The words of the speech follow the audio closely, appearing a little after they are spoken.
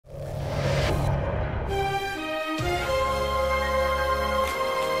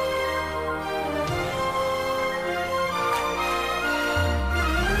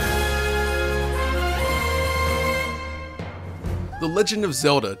The Legend of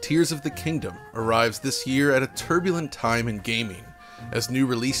Zelda Tears of the Kingdom arrives this year at a turbulent time in gaming. As new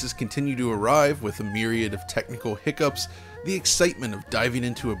releases continue to arrive with a myriad of technical hiccups, the excitement of diving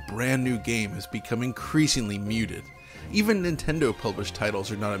into a brand new game has become increasingly muted. Even Nintendo-published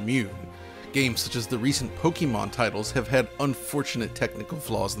titles are not immune. Games such as the recent Pokemon titles have had unfortunate technical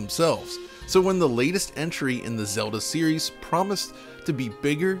flaws themselves, so when the latest entry in the Zelda series promised to be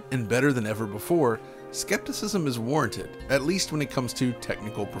bigger and better than ever before, skepticism is warranted, at least when it comes to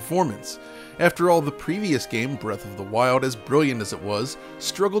technical performance. After all, the previous game, Breath of the Wild, as brilliant as it was,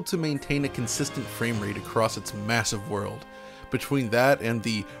 struggled to maintain a consistent frame rate across its massive world. Between that and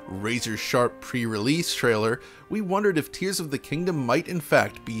the razor-sharp pre-release trailer, we wondered if Tears of the Kingdom might in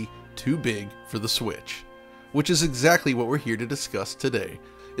fact be too big for the Switch. Which is exactly what we're here to discuss today.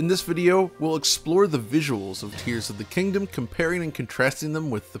 In this video, we'll explore the visuals of Tears of the Kingdom, comparing and contrasting them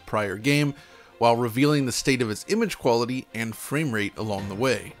with the prior game, while revealing the state of its image quality and frame rate along the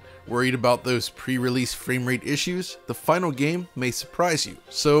way. Worried about those pre-release frame rate issues? The final game may surprise you,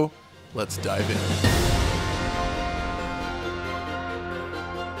 so let's dive in.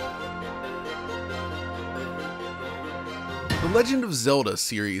 The Legend of Zelda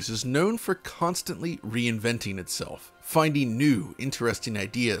series is known for constantly reinventing itself, finding new, interesting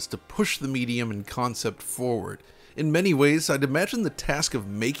ideas to push the medium and concept forward. In many ways, I'd imagine the task of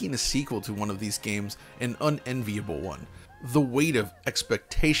making a sequel to one of these games an unenviable one. The weight of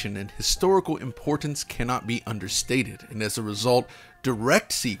expectation and historical importance cannot be understated, and as a result,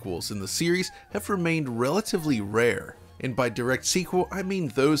 direct sequels in the series have remained relatively rare. And by direct sequel, I mean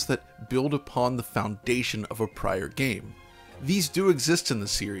those that build upon the foundation of a prior game. These do exist in the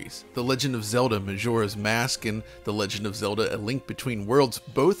series. The Legend of Zelda Majora's Mask and The Legend of Zelda A Link Between Worlds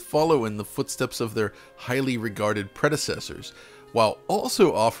both follow in the footsteps of their highly regarded predecessors, while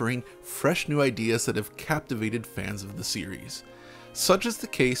also offering fresh new ideas that have captivated fans of the series. Such is the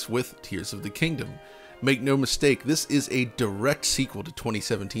case with Tears of the Kingdom. Make no mistake, this is a direct sequel to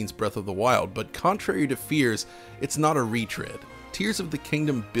 2017's Breath of the Wild, but contrary to fears, it's not a retread. Tears of the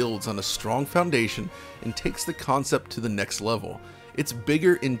Kingdom builds on a strong foundation and takes the concept to the next level. It's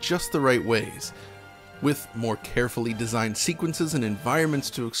bigger in just the right ways, with more carefully designed sequences and environments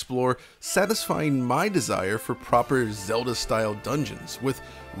to explore, satisfying my desire for proper Zelda-style dungeons with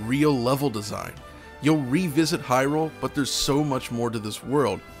real level design. You'll revisit Hyrule, but there's so much more to this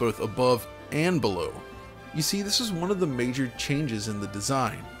world, both above and below. You see, this is one of the major changes in the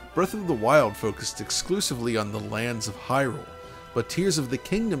design. Breath of the Wild focused exclusively on the lands of Hyrule, but Tears of the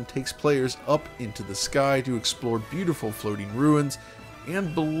Kingdom takes players up into the sky to explore beautiful floating ruins,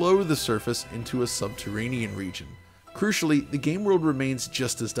 and below the surface into a subterranean region. Crucially, the game world remains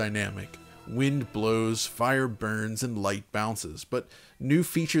just as dynamic. Wind blows, fire burns, and light bounces, but new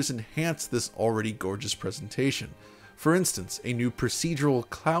features enhance this already gorgeous presentation. For instance, a new procedural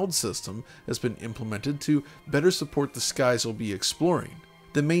cloud system has been implemented to better support the skies we'll be exploring.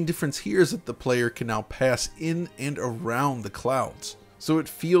 The main difference here is that the player can now pass in and around the clouds, so it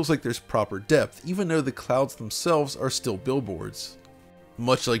feels like there's proper depth, even though the clouds themselves are still billboards.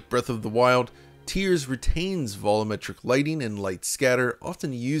 Much like Breath of the Wild, Tears retains volumetric lighting and light scatter,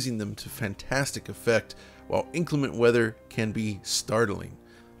 often using them to fantastic effect, while inclement weather can be startling.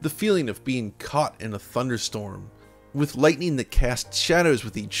 The feeling of being caught in a thunderstorm, with lightning that casts shadows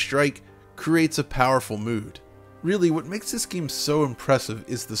with each strike, creates a powerful mood. Really, what makes this game so impressive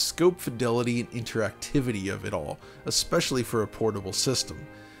is the scope, fidelity, and interactivity of it all, especially for a portable system.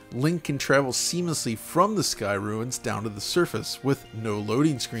 Link can travel seamlessly from the sky ruins down to the surface with no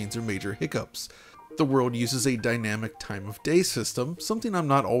loading screens or major hiccups. The world uses a dynamic time of day system, something I'm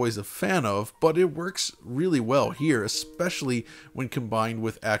not always a fan of, but it works really well here, especially when combined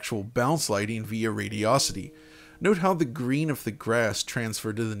with actual bounce lighting via radiosity. Note how the green of the grass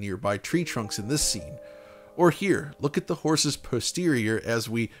transferred to the nearby tree trunks in this scene. Or here, look at the horse's posterior as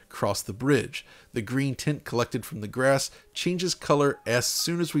we cross the bridge. The green tint collected from the grass changes color as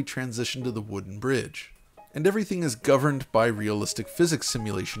soon as we transition to the wooden bridge. And everything is governed by realistic physics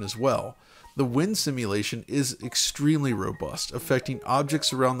simulation as well. The wind simulation is extremely robust, affecting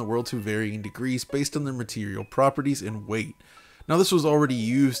objects around the world to varying degrees based on their material properties and weight. Now, this was already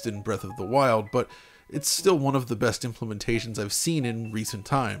used in Breath of the Wild, but it's still one of the best implementations I've seen in recent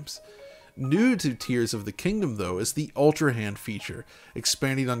times. New to Tears of the Kingdom, though, is the Ultra Hand feature.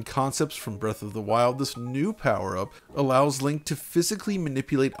 Expanding on concepts from Breath of the Wild, this new power-up allows Link to physically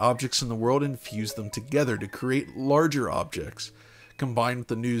manipulate objects in the world and fuse them together to create larger objects. Combined with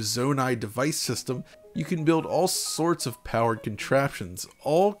the new Zonai device system, you can build all sorts of powered contraptions,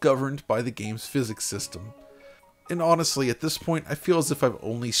 all governed by the game's physics system. And honestly, at this point, I feel as if I've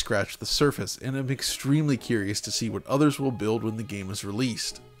only scratched the surface, and I'm extremely curious to see what others will build when the game is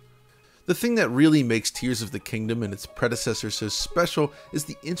released. The thing that really makes Tears of the Kingdom and its predecessor so special is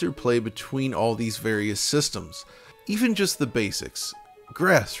the interplay between all these various systems. Even just the basics.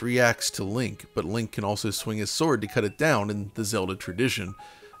 Grass reacts to Link, but Link can also swing his sword to cut it down in the Zelda tradition.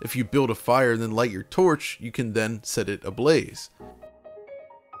 If you build a fire and then light your torch, you can then set it ablaze.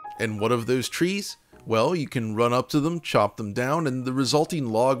 And what of those trees? Well, you can run up to them, chop them down, and the resulting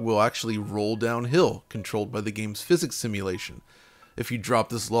log will actually roll downhill, controlled by the game's physics simulation. If you drop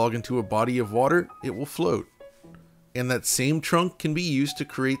this log into a body of water, it will float. And that same trunk can be used to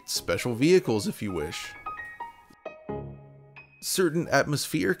create special vehicles if you wish. Certain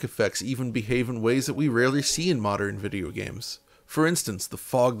atmospheric effects even behave in ways that we rarely see in modern video games. For instance, the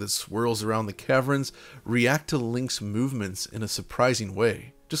fog that swirls around the caverns react to Link's movements in a surprising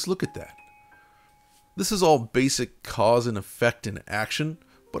way. Just look at that. This is all basic cause and effect in action,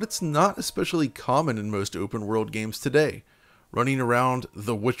 but it's not especially common in most open world games today. Running around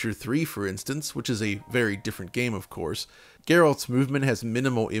The Witcher 3, for instance, which is a very different game of course, Geralt's movement has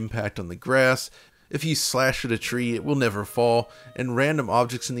minimal impact on the grass. If you slash at a tree, it will never fall, and random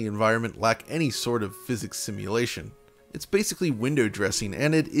objects in the environment lack any sort of physics simulation. It's basically window dressing,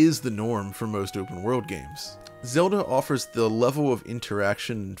 and it is the norm for most open world games. Zelda offers the level of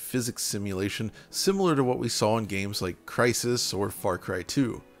interaction and physics simulation similar to what we saw in games like Crysis or Far Cry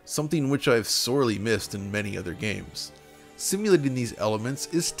 2, something which I've sorely missed in many other games. Simulating these elements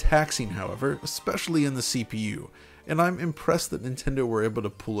is taxing, however, especially in the CPU, and I'm impressed that Nintendo were able to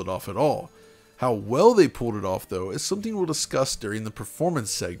pull it off at all. How well they pulled it off, though, is something we'll discuss during the performance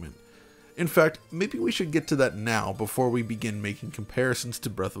segment. In fact, maybe we should get to that now before we begin making comparisons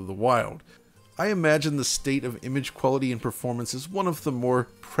to Breath of the Wild. I imagine the state of image quality and performance is one of the more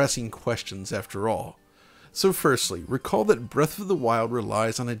pressing questions after all. So firstly, recall that Breath of the Wild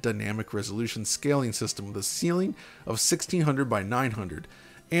relies on a dynamic resolution scaling system with a ceiling of 1600 by 900,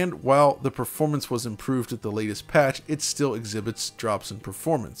 and while the performance was improved with the latest patch, it still exhibits drops in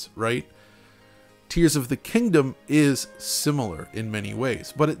performance, right? Tears of the Kingdom is similar in many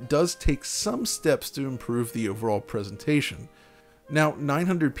ways, but it does take some steps to improve the overall presentation. Now,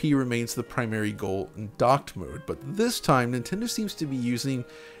 900p remains the primary goal in docked mode, but this time Nintendo seems to be using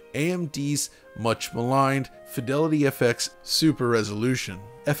AMD's much maligned Fidelity FX Super Resolution,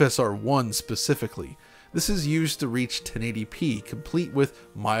 FSR1 specifically. This is used to reach 1080p, complete with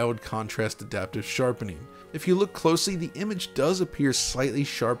mild contrast adaptive sharpening. If you look closely, the image does appear slightly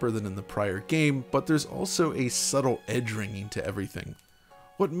sharper than in the prior game, but there's also a subtle edge ringing to everything.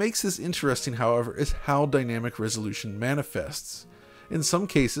 What makes this interesting, however, is how dynamic resolution manifests. In some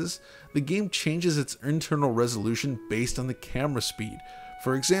cases, the game changes its internal resolution based on the camera speed.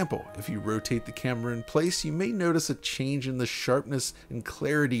 For example, if you rotate the camera in place, you may notice a change in the sharpness and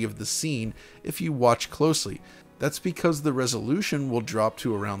clarity of the scene if you watch closely. That's because the resolution will drop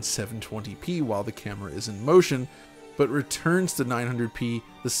to around 720p while the camera is in motion, but returns to 900p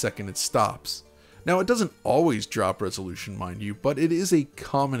the second it stops. Now, it doesn't always drop resolution, mind you, but it is a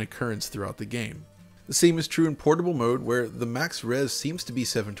common occurrence throughout the game. The same is true in portable mode, where the max res seems to be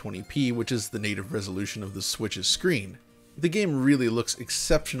 720p, which is the native resolution of the Switch's screen. The game really looks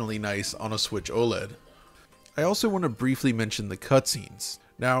exceptionally nice on a Switch OLED. I also want to briefly mention the cutscenes.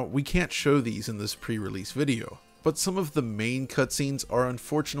 Now, we can't show these in this pre-release video, but some of the main cutscenes are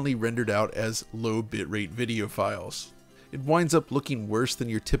unfortunately rendered out as low bitrate video files. It winds up looking worse than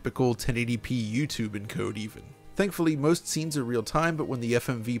your typical 1080p YouTube encode even. Thankfully, most scenes are real time, but when the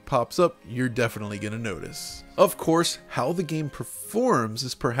FMV pops up, you're definitely going to notice. Of course, how the game performs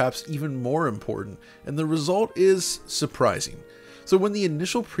is perhaps even more important, and the result is surprising. So when the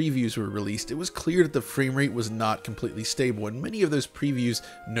initial previews were released, it was clear that the frame rate was not completely stable, and many of those previews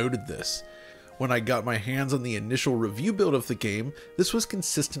noted this. When I got my hands on the initial review build of the game, this was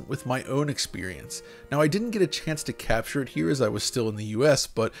consistent with my own experience. Now, I didn't get a chance to capture it here as I was still in the US,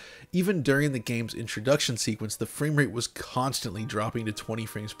 but even during the game's introduction sequence, the frame rate was constantly dropping to 20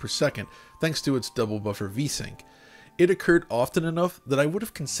 frames per second, thanks to its double buffer VSync. It occurred often enough that I would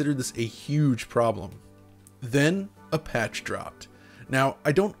have considered this a huge problem. Then, a patch dropped. Now,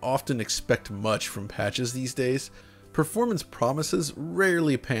 I don't often expect much from patches these days. Performance promises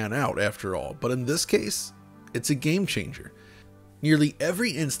rarely pan out after all, but in this case, it's a game changer. Nearly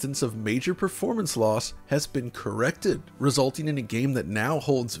every instance of major performance loss has been corrected, resulting in a game that now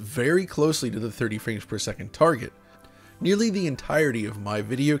holds very closely to the 30 frames per second target. Nearly the entirety of my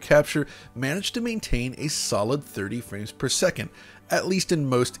video capture managed to maintain a solid 30 frames per second, at least in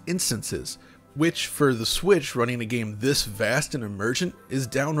most instances, which for the Switch running a game this vast and emergent is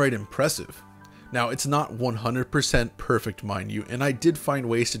downright impressive. Now, it's not 100% perfect, mind you, and I did find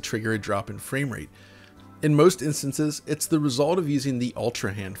ways to trigger a drop in frame rate. In most instances, it's the result of using the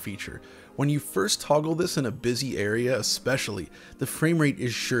Ultra Hand feature. When you first toggle this in a busy area especially, the frame rate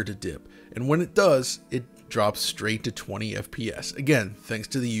is sure to dip, and when it does, it drops straight to 20 FPS, again thanks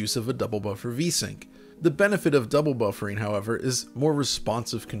to the use of a double buffer VSync. The benefit of double buffering, however, is more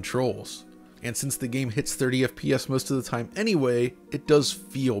responsive controls. And since the game hits 30 FPS most of the time anyway, it does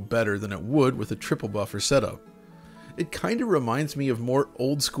feel better than it would with a triple buffer setup. It kinda reminds me of more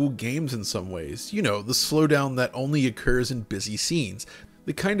old school games in some ways, you know, the slowdown that only occurs in busy scenes,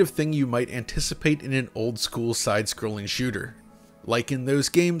 the kind of thing you might anticipate in an old school side-scrolling shooter. Like in those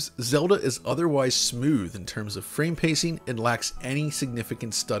games, Zelda is otherwise smooth in terms of frame pacing and lacks any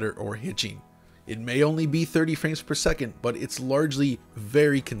significant stutter or hitching. It may only be 30 frames per second, but it's largely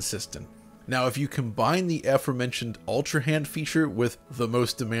very consistent. Now, if you combine the aforementioned Ultra Hand feature with the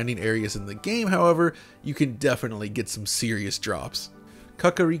most demanding areas in the game, however, you can definitely get some serious drops.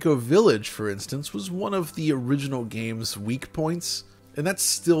 Kakariko Village, for instance, was one of the original game's weak points, and that's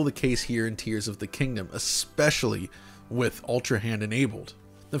still the case here in Tears of the Kingdom, especially with Ultra Hand enabled.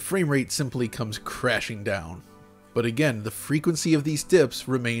 The frame rate simply comes crashing down. But again, the frequency of these dips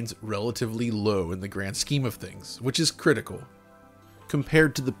remains relatively low in the grand scheme of things, which is critical.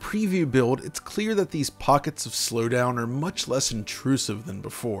 Compared to the preview build, it's clear that these pockets of slowdown are much less intrusive than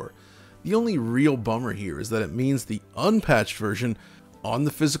before. The only real bummer here is that it means the unpatched version on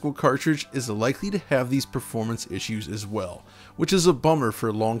the physical cartridge is likely to have these performance issues as well, which is a bummer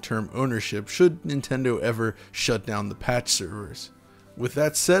for long-term ownership should Nintendo ever shut down the patch servers. With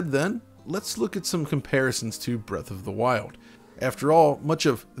that said then, let's look at some comparisons to Breath of the Wild. After all, much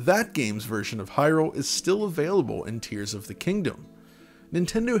of that game's version of Hyrule is still available in Tears of the Kingdom.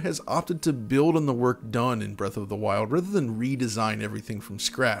 Nintendo has opted to build on the work done in Breath of the Wild rather than redesign everything from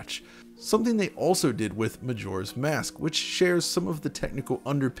scratch, something they also did with Majora's Mask, which shares some of the technical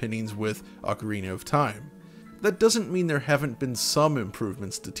underpinnings with Ocarina of Time. That doesn't mean there haven't been some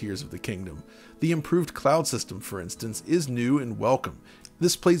improvements to Tears of the Kingdom. The improved cloud system, for instance, is new and welcome.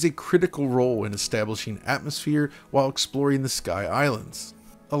 This plays a critical role in establishing atmosphere while exploring the Sky Islands.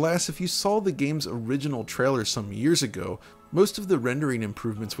 Alas, if you saw the game's original trailer some years ago, most of the rendering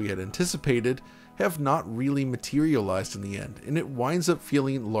improvements we had anticipated have not really materialized in the end, and it winds up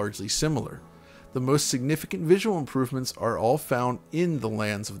feeling largely similar. The most significant visual improvements are all found in the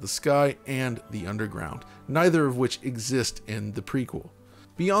lands of the sky and the underground, neither of which exist in the prequel.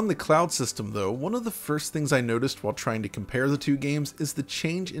 Beyond the cloud system though, one of the first things I noticed while trying to compare the two games is the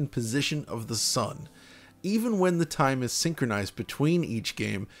change in position of the sun. Even when the time is synchronized between each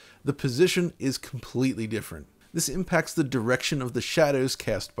game, the position is completely different. This impacts the direction of the shadows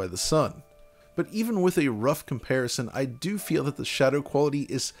cast by the sun. But even with a rough comparison, I do feel that the shadow quality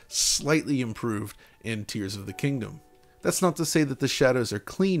is slightly improved in Tears of the Kingdom. That's not to say that the shadows are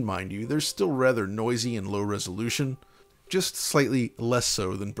clean, mind you, they're still rather noisy and low resolution, just slightly less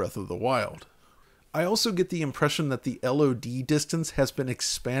so than Breath of the Wild. I also get the impression that the LOD distance has been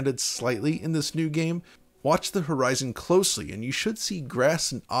expanded slightly in this new game. Watch the horizon closely and you should see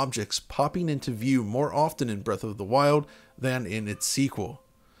grass and objects popping into view more often in Breath of the Wild than in its sequel.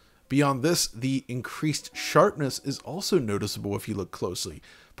 Beyond this, the increased sharpness is also noticeable if you look closely.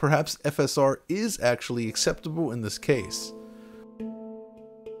 Perhaps FSR is actually acceptable in this case.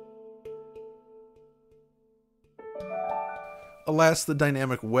 Alas, the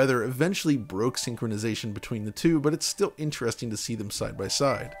dynamic weather eventually broke synchronization between the two, but it's still interesting to see them side by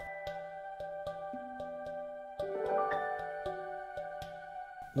side.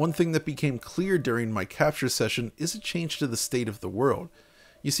 One thing that became clear during my capture session is a change to the state of the world.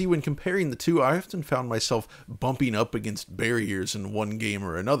 You see, when comparing the two, I often found myself bumping up against barriers in one game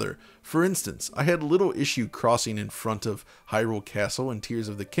or another. For instance, I had little issue crossing in front of Hyrule Castle and Tears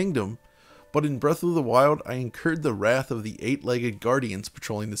of the Kingdom, but in Breath of the Wild, I incurred the wrath of the eight-legged guardians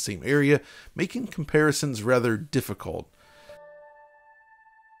patrolling the same area, making comparisons rather difficult.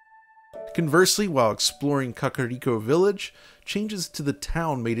 Conversely, while exploring Kakariko Village, changes to the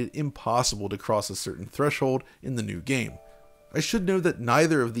town made it impossible to cross a certain threshold in the new game. I should note that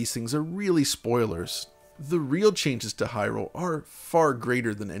neither of these things are really spoilers. The real changes to Hyrule are far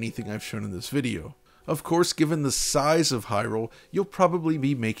greater than anything I've shown in this video. Of course, given the size of Hyrule, you'll probably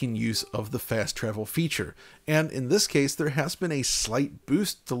be making use of the fast travel feature, and in this case there has been a slight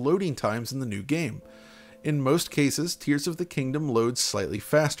boost to loading times in the new game. In most cases, Tears of the Kingdom loads slightly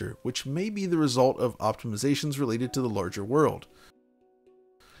faster, which may be the result of optimizations related to the larger world.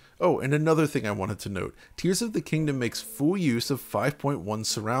 Oh, and another thing I wanted to note, Tears of the Kingdom makes full use of 5.1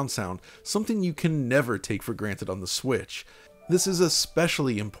 surround sound, something you can never take for granted on the Switch. This is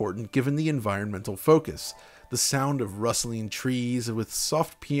especially important given the environmental focus. The sound of rustling trees with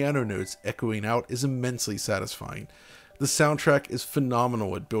soft piano notes echoing out is immensely satisfying. The soundtrack is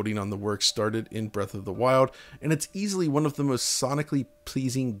phenomenal at building on the work started in Breath of the Wild, and it's easily one of the most sonically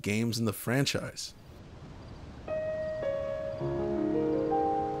pleasing games in the franchise.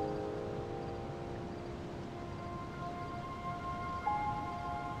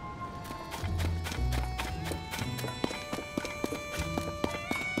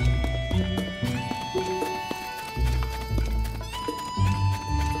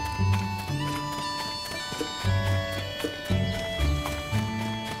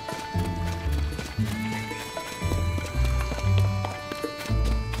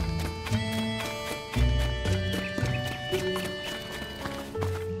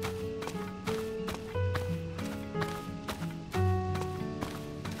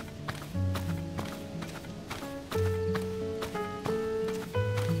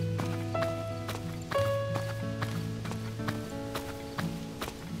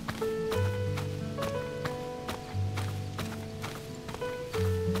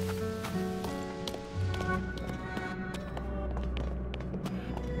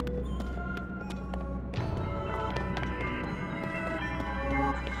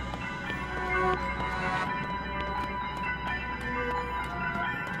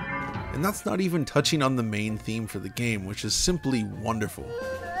 And that's not even touching on the main theme for the game, which is simply wonderful.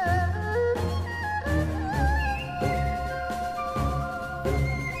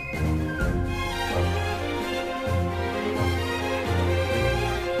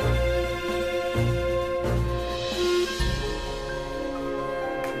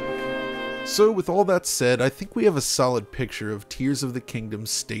 So with all that said, I think we have a solid picture of Tears of the Kingdom's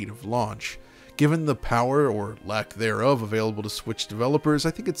state of launch. Given the power, or lack thereof, available to Switch developers,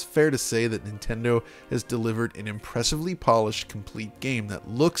 I think it's fair to say that Nintendo has delivered an impressively polished, complete game that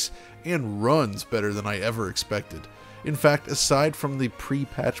looks and runs better than I ever expected. In fact, aside from the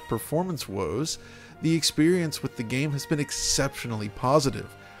pre-patch performance woes, the experience with the game has been exceptionally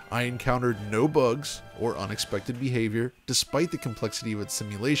positive. I encountered no bugs or unexpected behavior, despite the complexity of its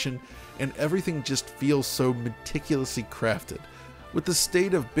simulation, and everything just feels so meticulously crafted. With the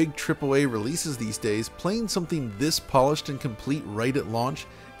state of big AAA releases these days, playing something this polished and complete right at launch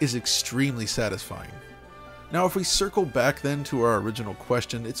is extremely satisfying. Now, if we circle back then to our original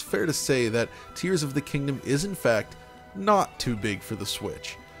question, it's fair to say that Tears of the Kingdom is in fact not too big for the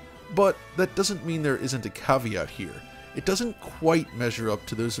Switch. But that doesn't mean there isn't a caveat here. It doesn't quite measure up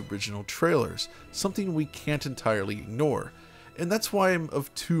to those original trailers, something we can't entirely ignore. And that's why I'm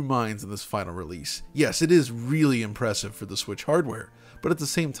of two minds in this final release. Yes, it is really impressive for the Switch hardware, but at the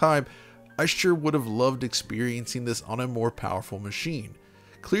same time, I sure would have loved experiencing this on a more powerful machine.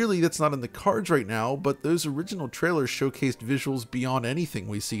 Clearly that's not in the cards right now, but those original trailers showcased visuals beyond anything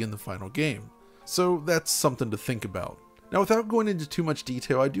we see in the final game. So that's something to think about. Now, without going into too much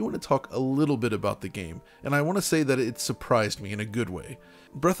detail, I do want to talk a little bit about the game, and I want to say that it surprised me in a good way.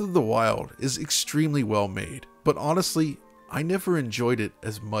 Breath of the Wild is extremely well made, but honestly, I never enjoyed it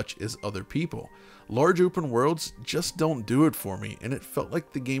as much as other people. Large open worlds just don't do it for me, and it felt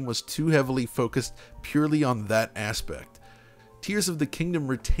like the game was too heavily focused purely on that aspect. Tears of the Kingdom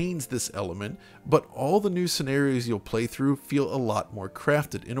retains this element, but all the new scenarios you'll play through feel a lot more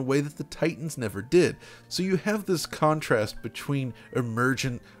crafted in a way that the Titans never did, so you have this contrast between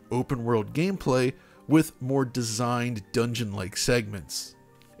emergent open world gameplay with more designed dungeon-like segments.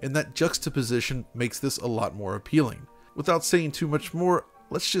 And that juxtaposition makes this a lot more appealing. Without saying too much more,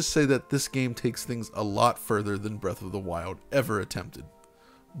 let's just say that this game takes things a lot further than Breath of the Wild ever attempted.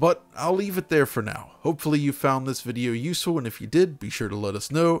 But I'll leave it there for now. Hopefully you found this video useful, and if you did, be sure to let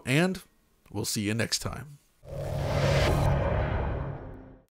us know, and we'll see you next time.